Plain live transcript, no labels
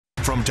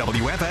From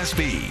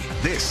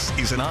WFSB, this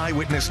is an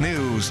Eyewitness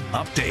News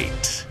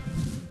update.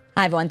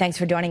 Hi, everyone. Thanks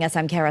for joining us.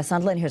 I'm Kara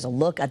Sundlin. Here's a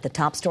look at the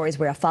top stories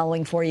we are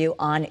following for you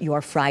on your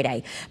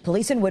Friday.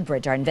 Police in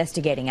Woodbridge are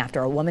investigating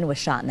after a woman was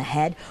shot in the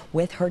head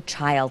with her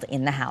child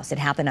in the house. It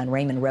happened on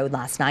Raymond Road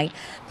last night.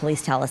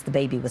 Police tell us the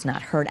baby was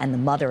not hurt and the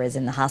mother is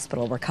in the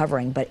hospital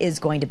recovering, but is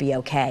going to be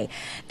okay.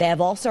 They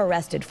have also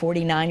arrested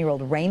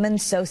 49-year-old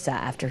Raymond Sosa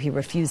after he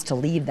refused to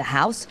leave the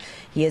house.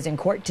 He is in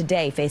court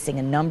today facing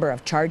a number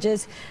of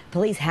charges.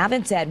 Police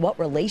haven't said what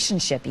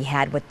relationship he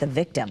had with the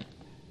victim.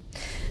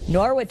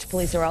 Norwich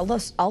police are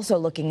also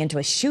looking into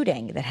a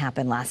shooting that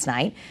happened last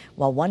night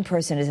while one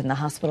person is in the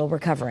hospital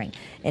recovering.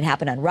 It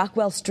happened on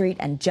Rockwell Street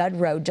and Judd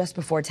Road just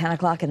before 10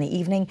 o'clock in the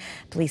evening.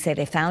 Police say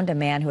they found a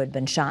man who had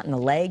been shot in the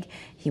leg.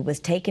 He was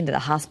taken to the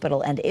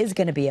hospital and is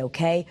going to be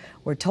okay.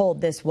 We're told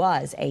this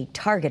was a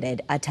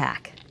targeted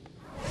attack.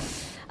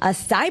 A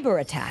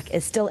cyber attack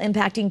is still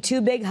impacting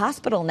two big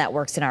hospital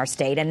networks in our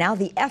state, and now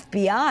the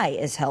FBI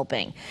is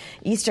helping.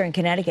 Eastern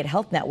Connecticut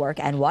Health Network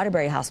and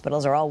Waterbury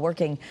hospitals are all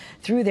working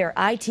through their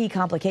IT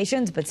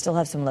complications, but still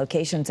have some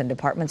locations and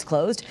departments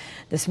closed.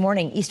 This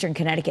morning, Eastern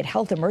Connecticut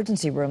Health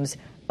emergency rooms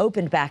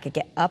opened back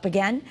up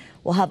again.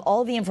 We'll have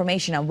all the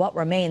information on what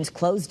remains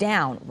closed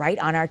down right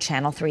on our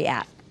Channel 3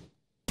 app.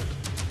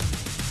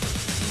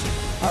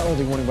 Our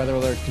early warning weather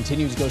alert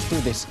continues, goes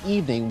through this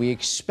evening. We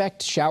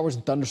expect showers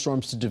and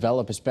thunderstorms to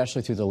develop,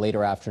 especially through the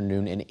later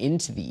afternoon and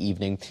into the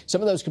evening.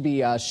 Some of those could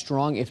be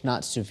strong, if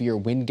not severe,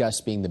 wind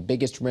gusts being the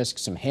biggest risk,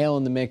 some hail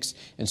in the mix,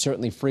 and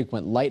certainly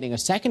frequent lightning. A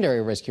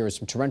secondary risk here is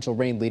some torrential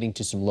rain leading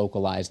to some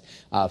localized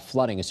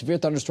flooding. A severe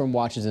thunderstorm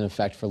watch is in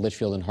effect for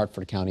Litchfield and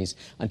Hartford counties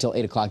until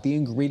 8 o'clock. The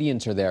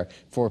ingredients are there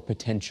for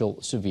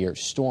potential severe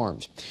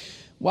storms.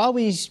 While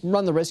we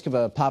run the risk of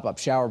a pop-up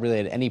shower really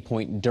at any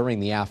point during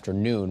the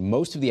afternoon,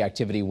 most of the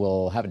activity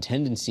will have a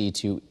tendency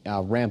to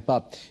ramp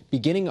up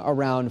beginning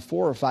around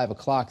 4 or 5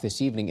 o'clock this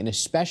evening, and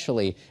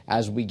especially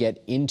as we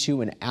get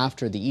into and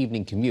after the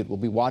evening commute. We'll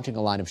be watching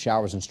a line of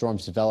showers and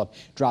storms develop,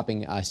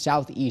 dropping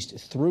southeast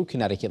through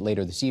Connecticut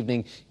later this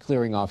evening,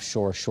 clearing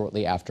offshore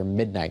shortly after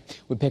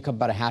midnight. We pick up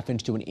about a ½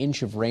 inch to an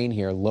inch of rain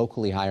here,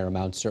 locally higher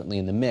amounts certainly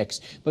in the mix,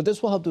 but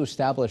this will help to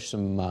establish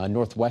some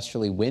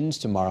northwesterly winds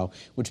tomorrow,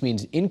 which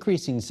means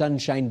increasing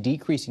sunshine,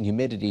 decreasing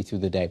humidity through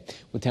the day,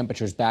 with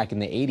temperatures back in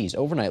the 80s.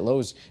 Overnight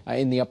lows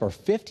in the upper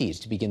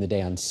 50s to begin the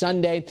day on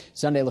Sunday.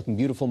 Sunday looking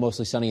beautiful,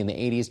 mostly sunny in the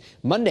 80s.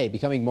 Monday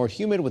becoming more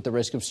humid with the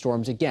risk of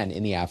storms again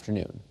in the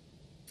afternoon.